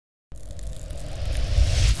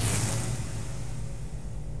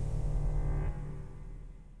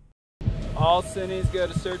All cinnies go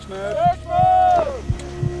to search mode. Search mode!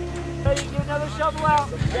 Hey, you get another shovel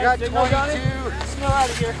out. I got 22. Snow out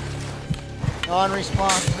of here.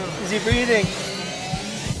 Non-responsive. Is he breathing?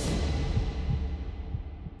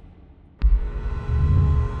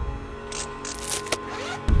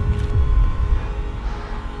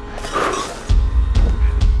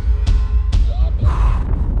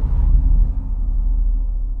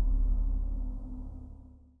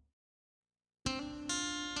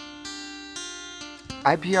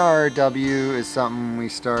 IPRW is something we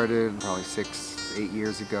started probably 6-8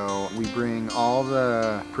 years ago. We bring all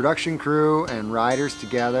the production crew and riders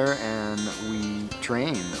together and we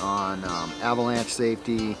train on avalanche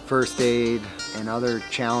safety, first aid, and other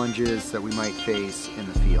challenges that we might face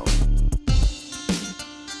in the field.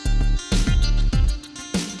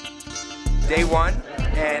 Day one,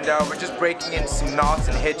 and we're just breaking in some knots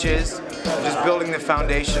and hitches, just building the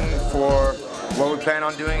foundation for what we plan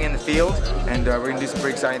on doing in the field, and we're going to do some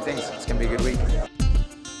pretty exciting things. It's going to be a good week.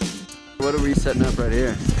 What are we setting up right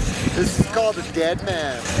here? This is called a dead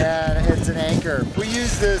man, and it's an anchor. We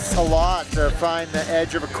use this a lot to find the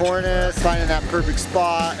edge of a cornice, finding that perfect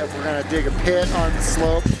spot if we're going to dig a pit on the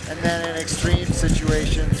slope, and then in extreme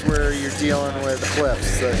situations where you're dealing with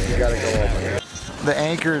cliffs that you got to go over. The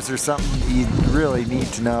anchors are something you really need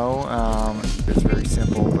to know. It's very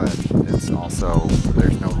simple, but it's also,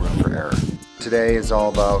 there's no room for error. Today is all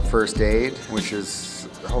about first aid, which is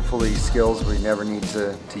hopefully skills we never need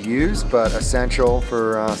to use, but essential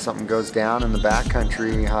for something goes down in the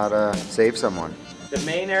backcountry, how to save someone. The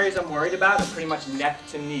main areas I'm worried about are pretty much neck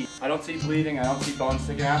to knee. I don't see bleeding, I don't see bones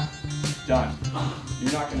sticking out. Done.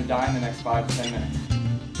 You're not going to die in the next 5 to 10 minutes.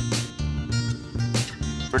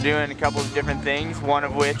 We're doing a couple of different things, one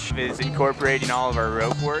of which is incorporating all of our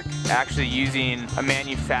rope work, actually using a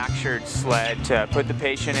manufactured sled to put the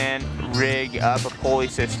patient in, rig up a pulley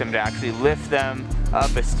system to actually lift them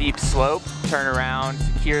up a steep slope, turn around,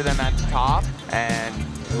 secure them at the top, and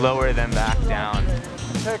lower them back down.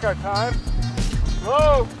 Take our time.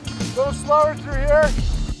 Whoa, a little slower through here.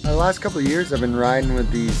 The last couple of years I've been riding with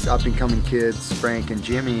these up-and-coming kids, Frank and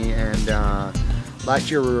Jimmy, and last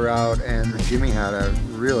year we were out and Jimmy had a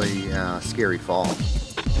really scary fall.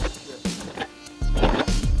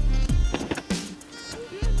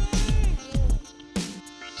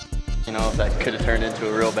 You know, that could have turned into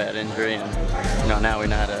a real bad injury, and you know, now we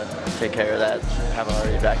know how to take care of that, have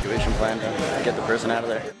our evacuation plan to get the person out of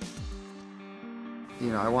there.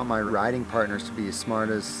 You know, I want my riding partners to be as smart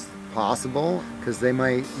as possible because they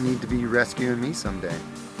might need to be rescuing me someday.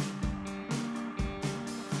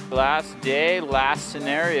 Last day, last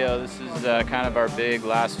scenario. This is kind of our big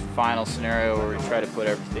last final scenario where we try to put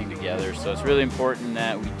everything together. So it's really important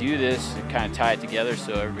that we do this and kind of tie it together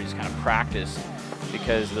so everybody's kind of practiced,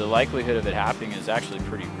 because the likelihood of it happening is actually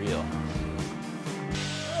pretty real.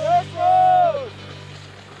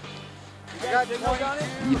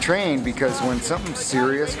 You train because when something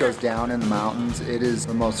serious goes down in the mountains, it is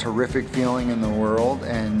the most horrific feeling in the world,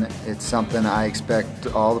 and it's something I expect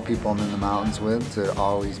all the people in the mountains with to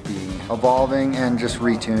always be evolving and just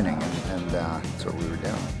retuning, and that's what we were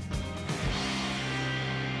doing.